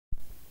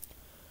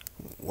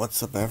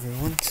What's up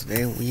everyone,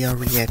 today we are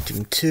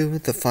reacting to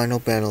the final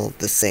battle of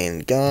the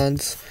Saiyan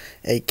Gods,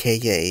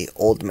 aka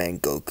Old Man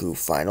Goku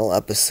final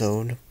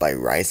episode by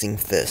Rising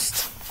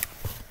Fist.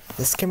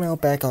 This came out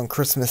back on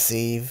Christmas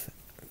Eve,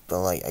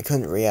 but I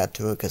couldn't react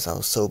to it because I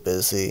was so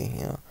busy,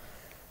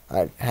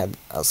 I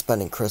was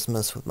spending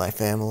Christmas with my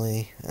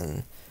family,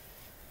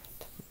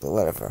 but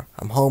whatever.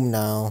 I'm home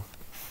now,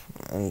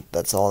 and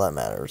that's all that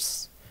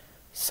matters.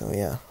 So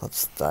yeah,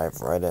 let's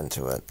dive right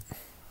into it.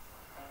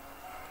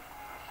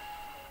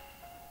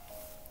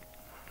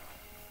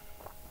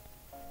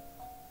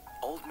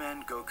 Old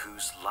Man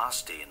Goku's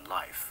last day in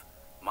life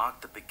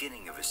marked the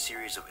beginning of a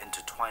series of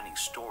intertwining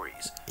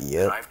stories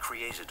that I've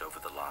created over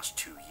the last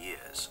 2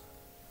 years.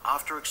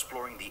 After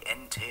exploring the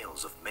end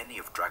tales of many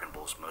of Dragon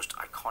Ball's most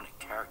iconic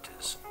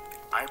characters,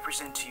 I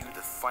present to you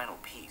the final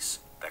piece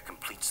that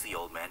completes the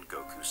Old Man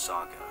Goku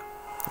saga.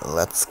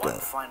 Let's go. One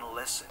final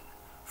lesson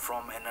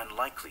from an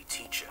unlikely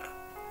teacher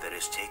that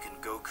has taken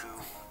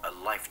Goku a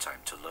lifetime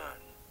to learn.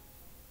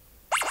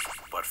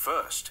 But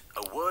first,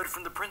 a word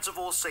from the Prince of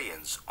all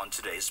Saiyans on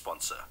today's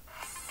sponsor.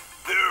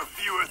 There are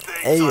fewer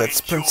things Hey, I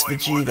it's Prince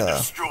enjoy more than Vegeta.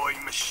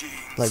 destroying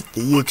machines. Like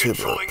the But YouTuber,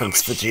 controlling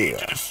Prince a machine Vegeta.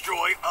 to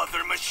destroy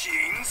other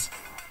machines?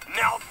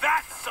 Now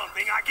that's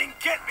something I can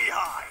get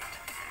behind.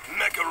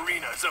 Mech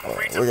Arena's a We're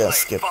free-to-play gonna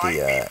skip the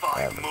 5v5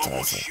 mobile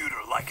advertising.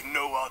 shooter like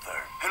no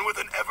other. And with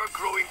an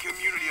ever-growing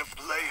community of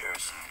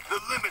players, the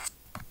limits...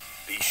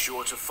 Be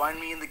sure to find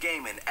me in the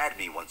game and add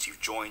me once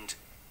you've joined,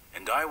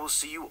 and I will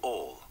see you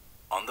all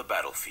on the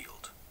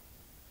battlefield.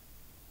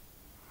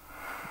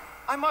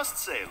 I must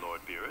say,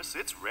 Lord Beerus,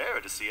 it's rare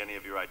to see any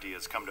of your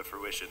ideas come to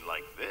fruition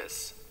like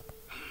this.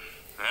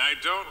 I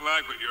don't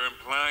like what you're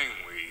implying,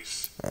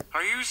 Whis.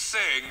 Are you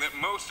saying that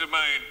most of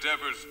my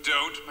endeavors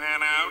don't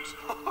pan out?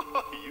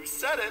 You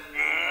said it!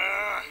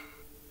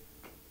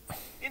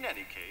 In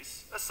any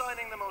case,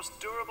 assigning the most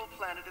durable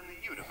planet in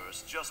the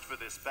universe just for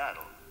this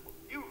battle,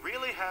 you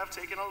really have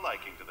taken a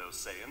liking to those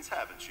Saiyans,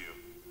 haven't you?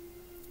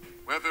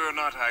 Whether or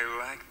not I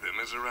like them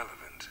is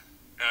irrelevant.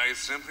 I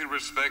simply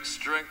respect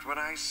strength when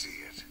I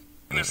see it.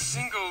 In a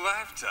single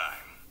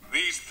lifetime,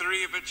 these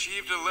three have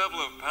achieved a level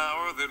of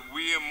power that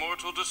we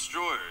immortal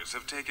destroyers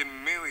have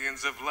taken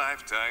millions of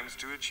lifetimes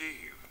to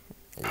achieve.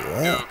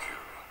 Yeah. Goku,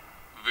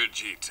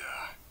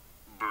 Vegeta,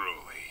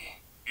 Broly.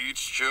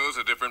 Each chose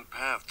a different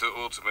path to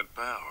ultimate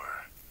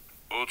power.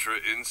 Ultra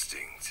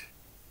Instinct,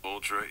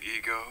 Ultra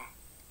Ego,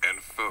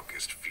 and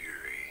Focused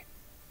Fury.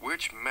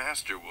 Which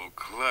master will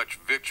clutch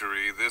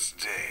victory this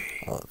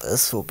day? Well,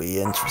 this will be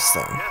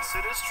interesting. Yes,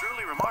 it is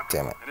truly remarkable,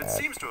 Damn it, and it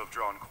seems to have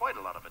drawn quite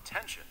a lot of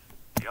attention.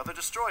 The other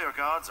destroyer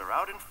gods are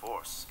out in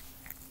force.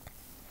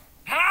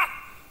 Ha!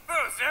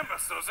 Those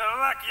imbeciles are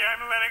lucky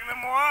I'm letting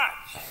them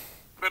watch.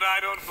 But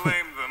I don't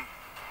blame them.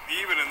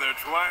 Even in their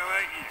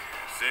twilight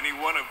years, any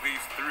one of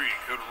these three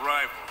could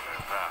rival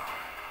their power.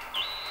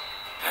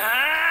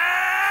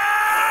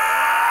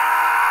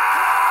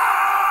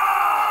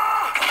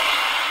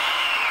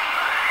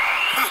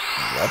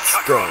 Let's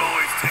go. Kakarot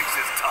always takes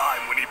his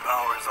time when he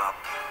powers up.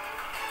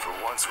 For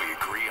once we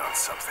agree on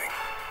something.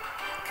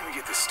 Can we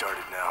get this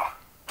started now?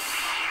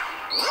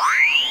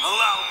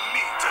 Allow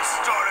me to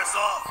start us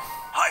off.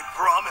 I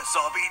promise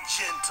I'll be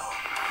gentle.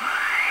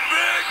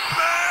 Big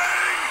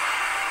Bang!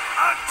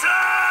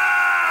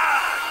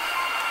 Attack!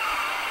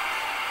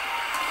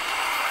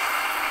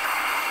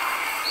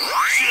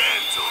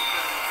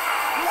 Gentlemen,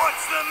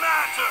 what's the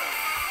matter?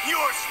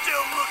 You're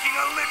still looking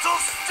a little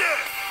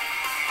stiff.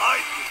 I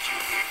think you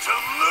need to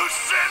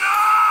loosen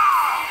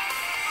up!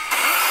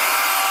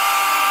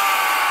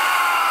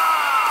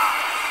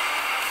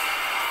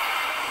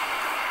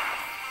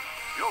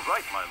 You're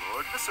right, my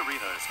lord. This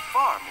arena is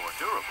far more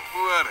durable.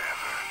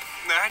 Whatever.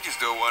 I just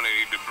don't want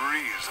any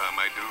debris on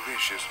my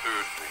delicious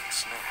earthling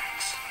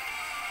snacks.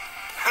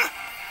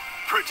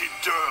 Pretty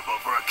durable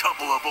for a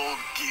couple of old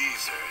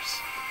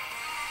geezers.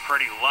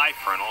 Pretty light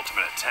for an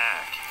ultimate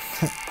attack.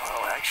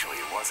 Well,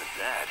 actually, it wasn't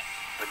bad,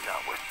 but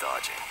not worth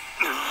dodging.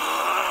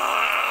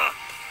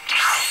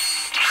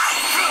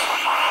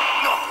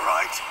 All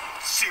right.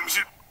 Seems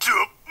you to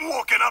have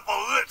woken up a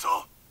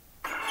little.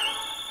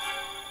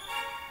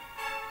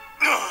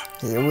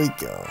 Here we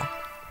go.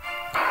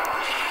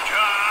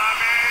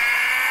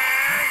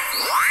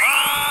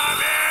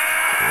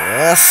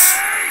 Yes.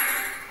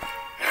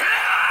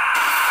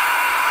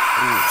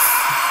 Oof.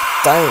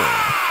 Damn.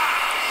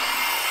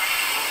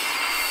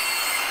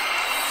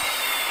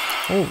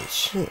 Holy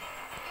shit.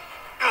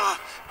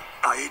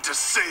 I hate to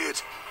say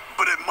it,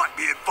 but it might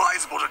be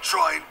advisable to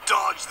try and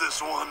dodge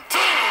this one.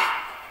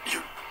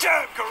 You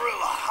damn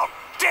gorilla, how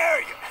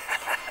dare you!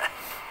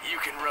 You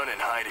can run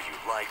and hide if you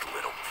like,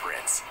 little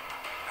prince.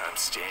 I'm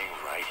staying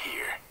right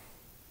here.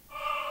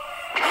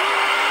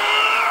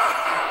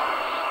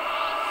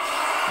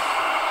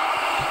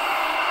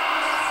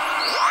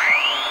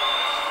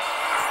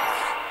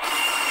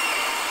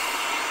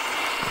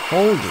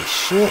 Holy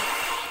shit.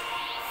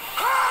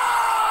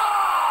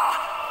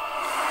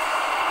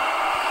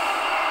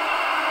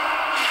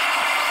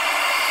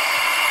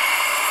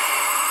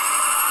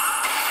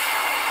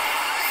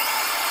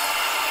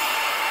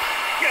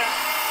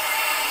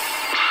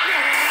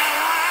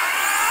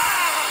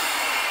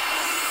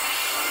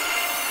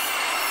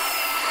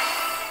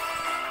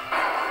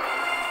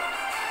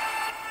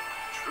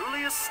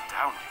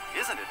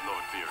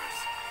 Beerus.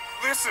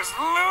 This is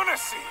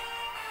lunacy!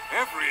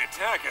 Every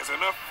attack has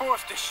enough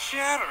force to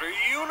shatter a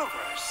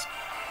universe.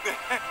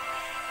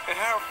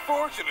 How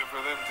fortunate for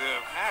them to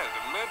have had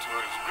a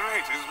mentor as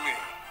great as me.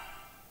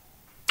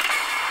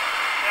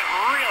 That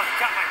really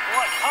got my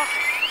blood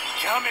pumping.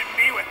 Come at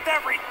me with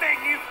everything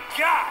you've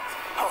got.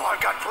 Oh, I've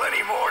got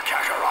plenty more,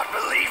 Kakarot,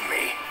 believe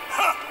me.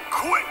 Huh!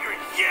 Quit your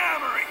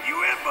yammering,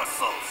 you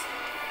imbeciles!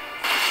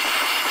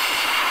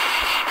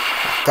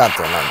 God,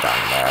 they're not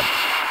done that.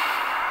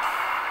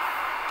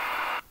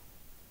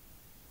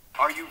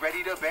 Are you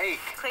ready to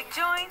bake? Click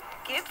join,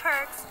 give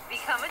perks,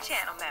 become a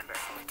channel member.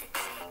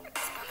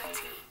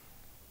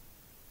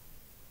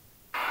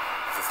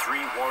 The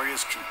three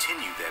warriors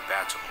continued their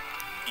battle,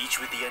 each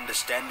with the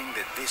understanding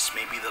that this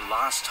may be the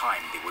last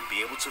time they would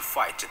be able to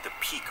fight at the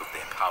peak of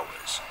their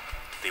powers.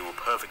 They were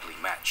perfectly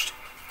matched,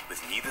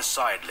 with neither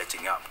side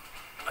letting up,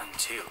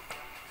 until...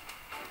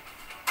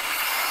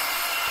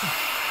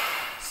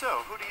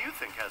 So, who do you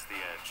think has the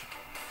edge?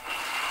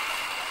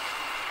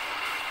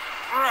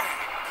 Right.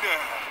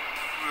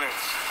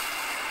 Let's...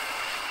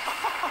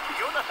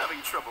 You're not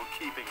having trouble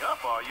keeping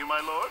up, are you,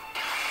 my lord?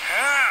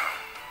 How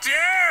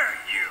dare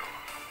you!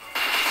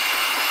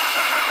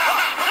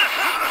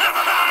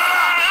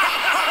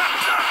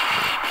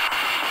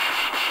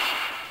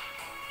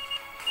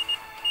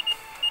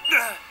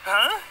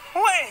 Huh?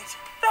 Wait,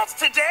 that's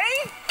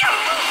today?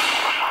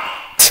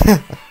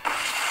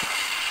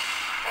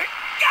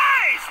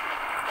 Guys!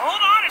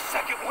 Hold on a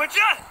second, would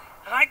ya?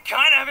 I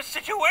kinda have a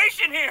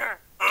situation here.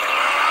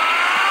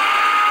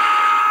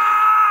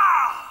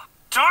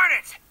 Darn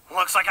it!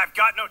 Looks like I've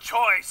got no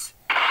choice.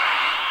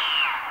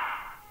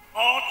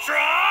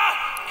 Ultra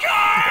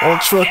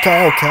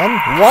Kaioken?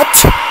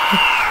 What?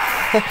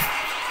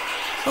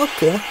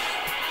 Okay.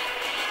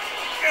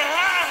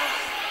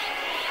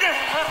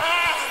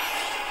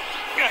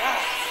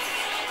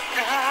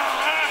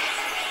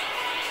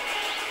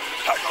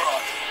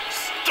 Kakarot,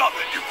 stop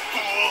it, you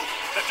fool!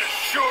 That's a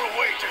sure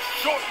way to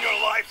shorten your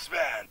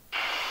lifespan.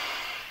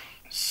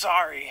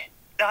 Sorry,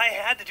 I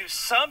had to do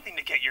something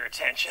to get your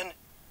attention.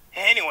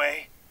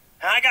 Anyway,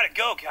 I gotta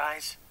go,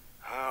 guys.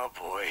 Oh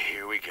boy,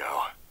 here we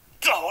go.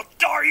 Oh,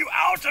 are you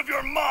out of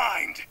your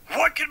mind?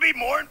 What could be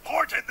more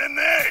important than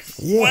this?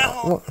 Yeah.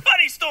 Well,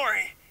 funny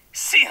story.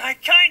 See, I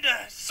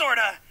kinda,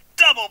 sorta,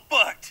 double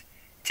booked.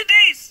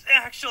 Today's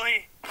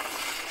actually...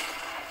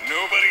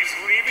 Nobody's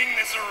leaving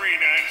this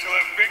arena until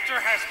a victor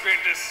has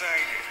been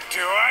decided.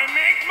 Do I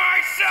make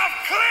myself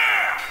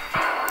clear?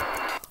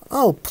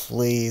 Oh,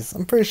 please.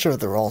 I'm pretty sure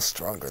they're all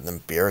stronger than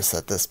Beerus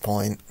at this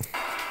point.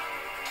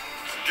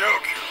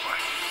 Goku,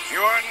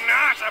 you are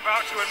not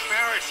about to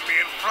embarrass me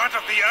in front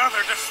of the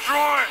other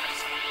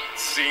destroyers.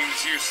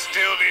 Seems you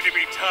still need to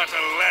be taught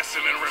a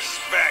lesson in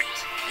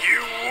respect.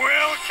 You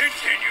will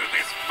continue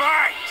this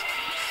fight.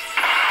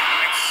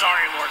 I'm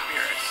sorry, Lord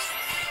Beerus,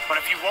 but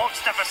if you won't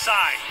step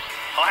aside,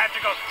 I'll have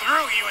to go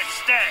through you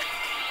instead.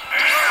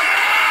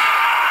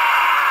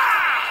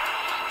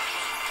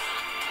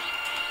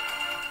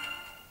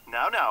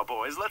 Now,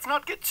 boys, let's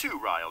not get too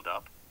riled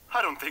up.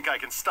 I don't think I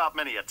can stop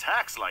many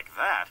attacks like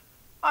that.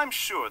 I'm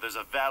sure there's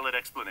a valid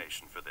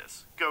explanation for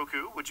this.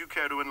 Goku, would you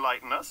care to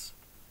enlighten us?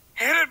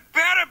 It'd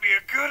better be a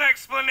good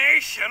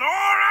explanation,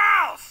 or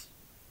else!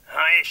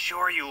 I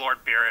assure you,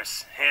 Lord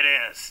Beerus, it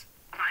is.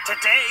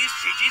 Today's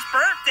Chi-Chi's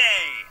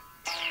birthday!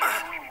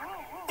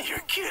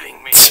 You're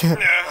kidding me. This is the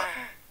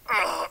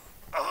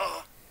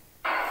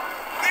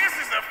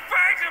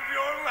fight of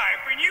your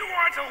life, and you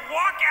want to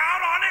walk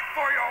out on it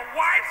for your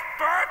wife's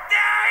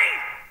birthday?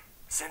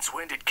 Since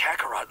when did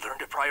Kakarot learn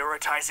to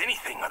prioritize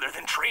anything other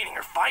than training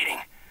or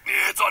fighting?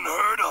 It's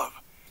unheard of.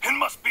 It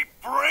must be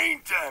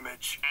brain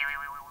damage.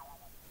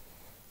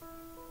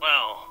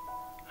 Well,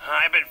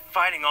 I've been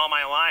fighting all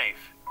my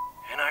life,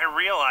 and I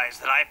realize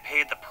that I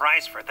paid the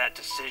price for that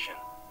decision.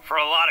 For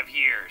a lot of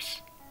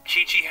years,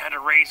 Chi-Chi had to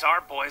raise our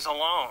boys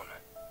alone,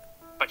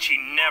 but she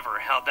never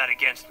held that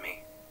against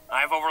me.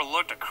 I've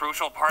overlooked a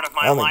crucial part of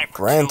my life for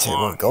Granted, too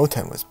long, when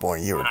Goten was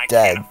born, you were and I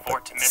dead, can't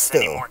afford to but miss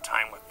any still. more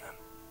time with them.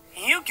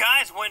 You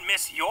guys wouldn't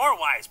miss your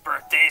wives'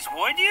 birthdays,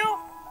 would you?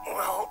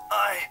 Well,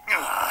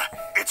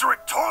 it's a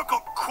rhetorical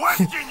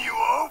question, you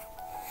oaf.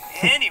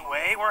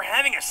 Anyway, we're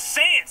having a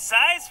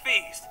Saiyan-size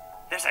feast.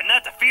 There's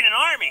enough to feed an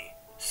army,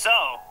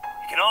 so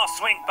you can all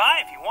swing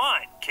by if you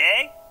want,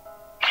 okay?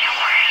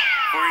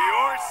 For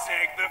your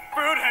sake, the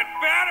food had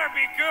better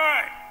be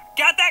good.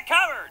 Got that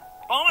covered.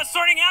 Bulma's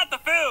sorting out the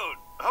food.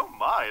 Oh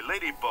my,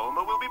 Lady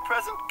Bulma will be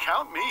present.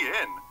 Count me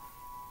in.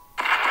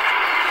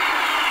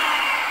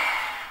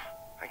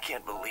 I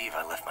can't believe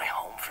I left my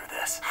home for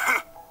this.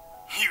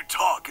 You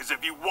talk as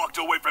if you walked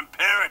away from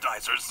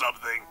paradise or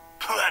something.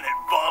 Planet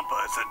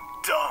Vampa is a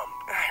dump.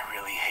 I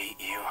really hate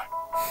you.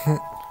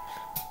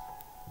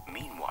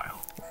 Meanwhile,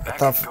 back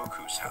thought- at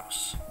Goku's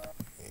house.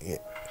 Yeah.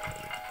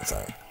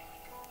 Sorry.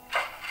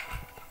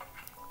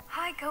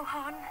 Hi,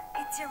 Gohan.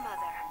 It's your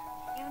mother.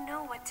 You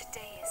know what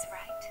today is,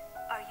 right?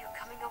 Are you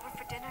coming over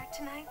for dinner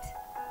tonight?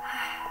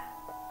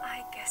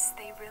 I guess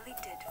they really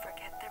did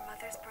forget their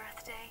mother's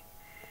birthday.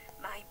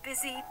 My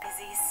busy,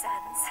 busy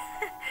sons.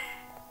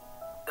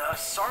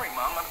 Sorry,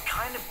 Mom. I'm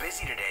kind of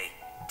busy today.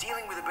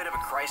 Dealing with a bit of a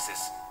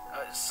crisis.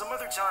 Some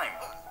other time.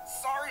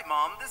 Sorry,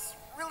 Mom. This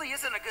really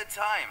isn't a good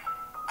time.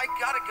 I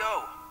gotta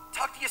go.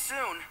 Talk to you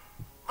soon.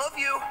 Love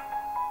you.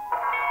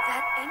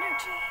 That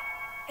energy.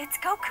 It's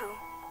Goku.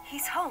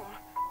 He's home.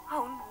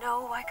 Oh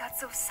no, I got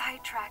so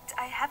sidetracked.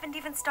 I haven't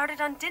even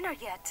started on dinner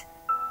yet.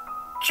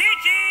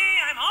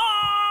 Chi-Chi, I'm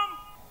home!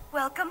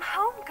 Welcome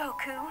home,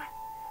 Goku.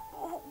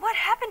 What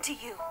happened to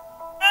you?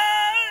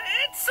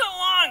 It's a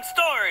long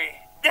story.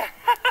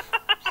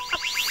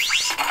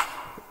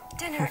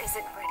 Dinner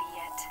isn't ready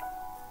yet.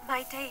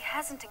 My day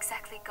hasn't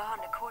exactly gone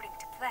according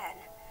to plan.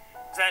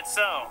 Is that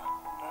so?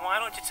 Why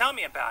don't you tell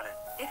me about it?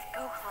 If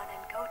Gohan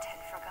and Goten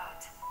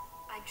forgot,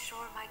 I'm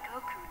sure my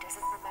Goku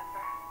doesn't remember.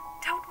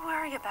 Don't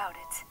worry about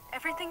it.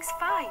 Everything's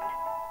fine.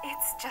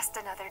 It's just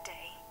another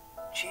day.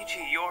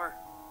 Chi-Chi, you're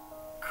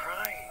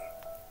crying.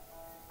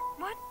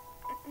 What?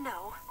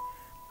 No.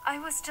 I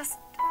was just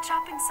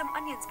chopping some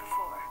onions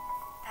before.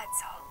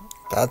 That's all.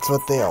 That's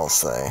what they all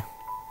say.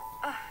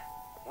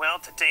 Well,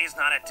 today's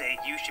not a day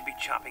you should be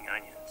chopping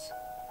onions.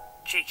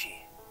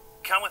 Chi-Chi,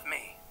 come with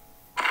me.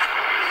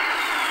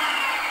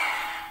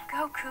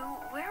 Goku,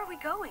 where are we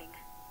going?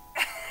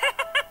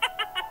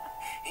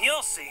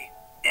 You'll see.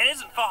 It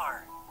isn't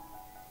far.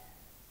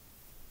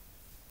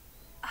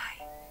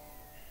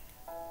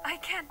 I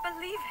can't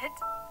believe it.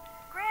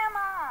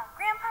 Grandma!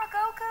 Grandpa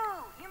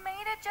Goku! You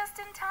made it just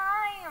in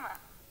time!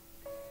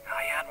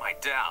 I had my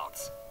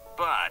doubts,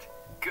 but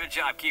good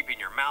job keeping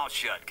your mouth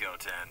shut,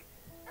 Goten.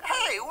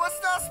 Hey, what's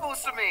that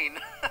supposed to mean?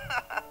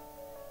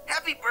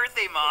 Happy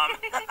birthday, Mom.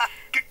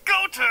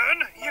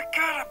 Goten, you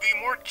gotta be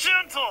more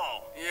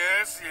gentle.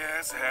 Yes,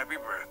 happy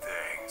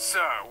birthday.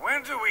 So,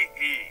 when do we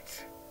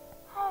eat?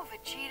 Oh,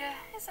 Vegeta,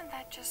 isn't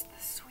that just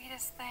the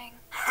sweetest thing?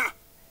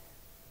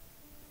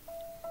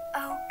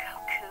 Oh,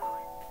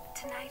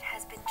 Goku. Tonight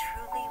has been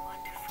truly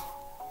wonderful.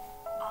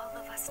 All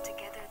of us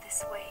together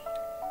this way.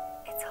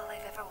 It's all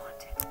I've ever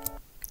wanted.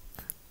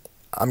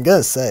 I'm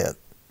gonna say it.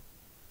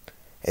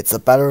 It's a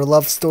better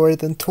love story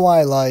than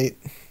Twilight.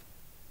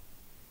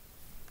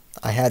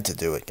 I had to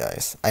do it,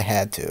 guys. I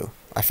had to.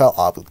 I felt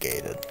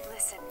obligated.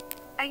 Listen,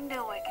 I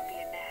know I can be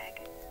a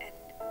nag, and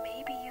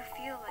maybe you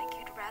feel like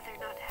you'd rather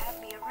not have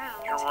me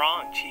around. You're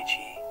wrong,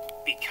 Chi-Chi.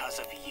 Because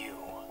of you,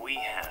 we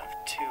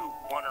have two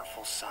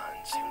wonderful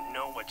sons who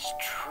know what's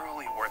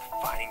truly worth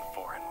fighting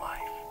for in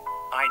life.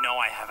 I know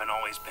I haven't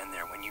always been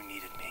there when you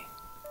needed me,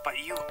 but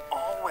you've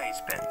always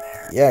been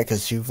there. Yeah,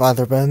 because you've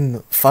either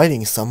been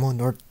fighting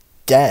someone or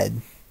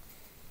dead.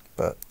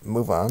 But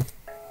move on.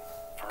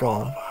 For Go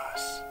all on. of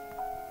us.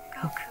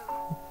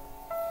 Goku.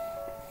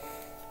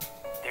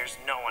 There's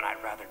no one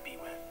I'd rather be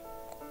with.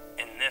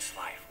 In this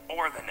life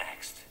or the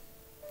next.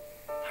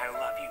 I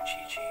love you,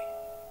 Chi-Chi.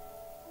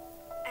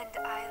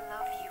 And I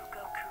love you,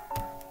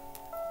 Goku.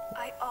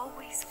 I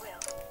always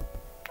will.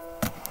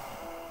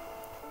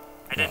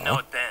 I didn't know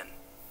it then.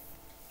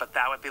 But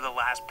that would be the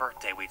last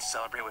birthday we'd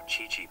celebrate with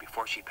Chi-Chi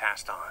before she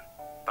passed on.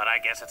 But I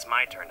guess it's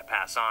my turn to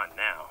pass on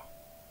now.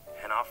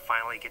 And I'll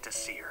finally get to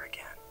see her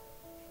again.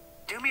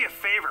 Do me a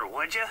favor,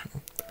 would you?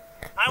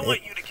 I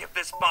want you to give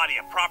this body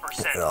a proper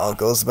send-off. It all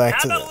goes back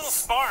How to about a little this.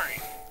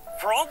 sparring?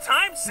 For old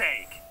time's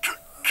sake.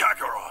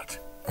 Kakarot.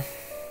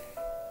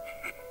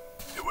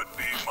 It would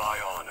be my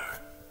honor.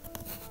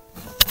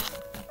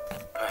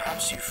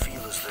 Perhaps you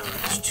feel as though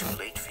it is too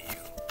late for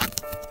you.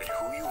 That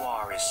who you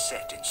are is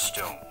set in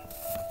stone.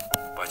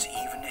 But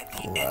even at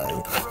the end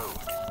of the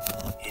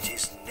road, it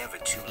is never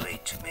too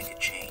late to make a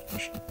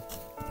change.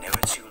 Never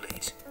too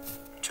late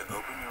to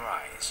open your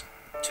eyes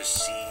to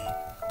see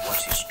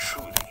what is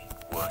truly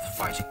worth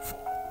fighting for.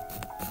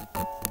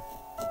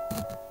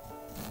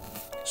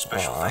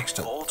 Special thanks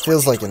to all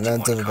feels like an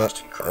end 2021 of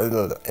cast and crew.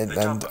 an The end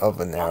Dumbo, of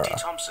an Monty era.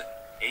 Thompson,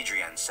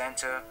 Adrienne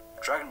Santa,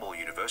 Dragon Ball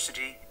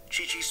University,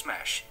 Chi-Chi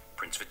Smash,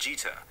 Prince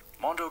Vegeta,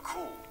 Mondo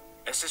Cool,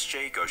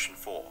 SSJ Goshen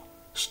 4,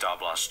 Star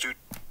Blast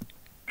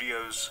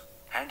Studios,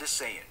 Handa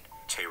Saiyan,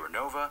 Terra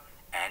Nova,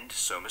 and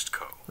Somist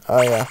Co.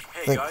 Oh yeah.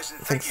 Hey guys,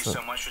 and thank you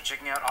so much for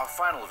checking out our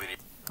final video.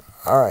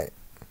 Alright.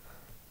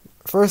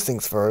 First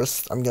things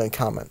first, I'm gonna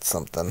comment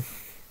something.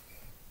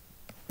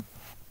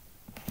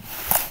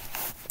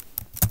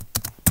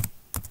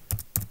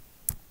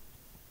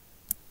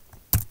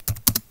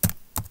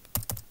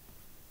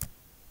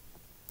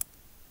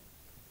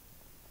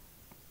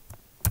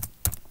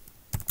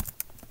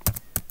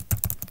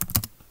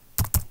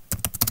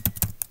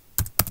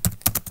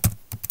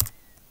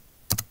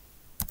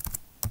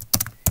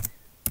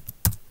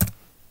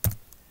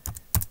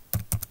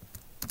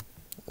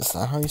 Is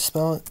that how you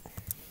spell it?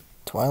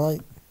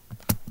 Twilight?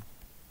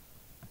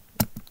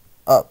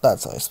 Oh,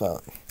 that's how you spell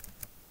it.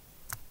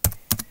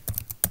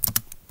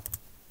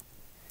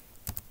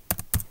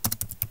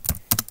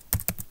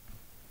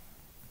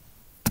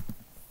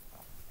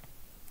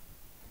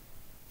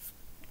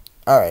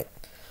 Alright.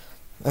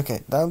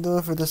 Okay, that'll do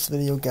it for this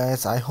video,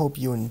 guys. I hope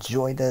you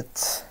enjoyed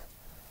it.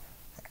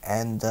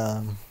 And,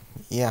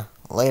 yeah,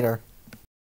 later.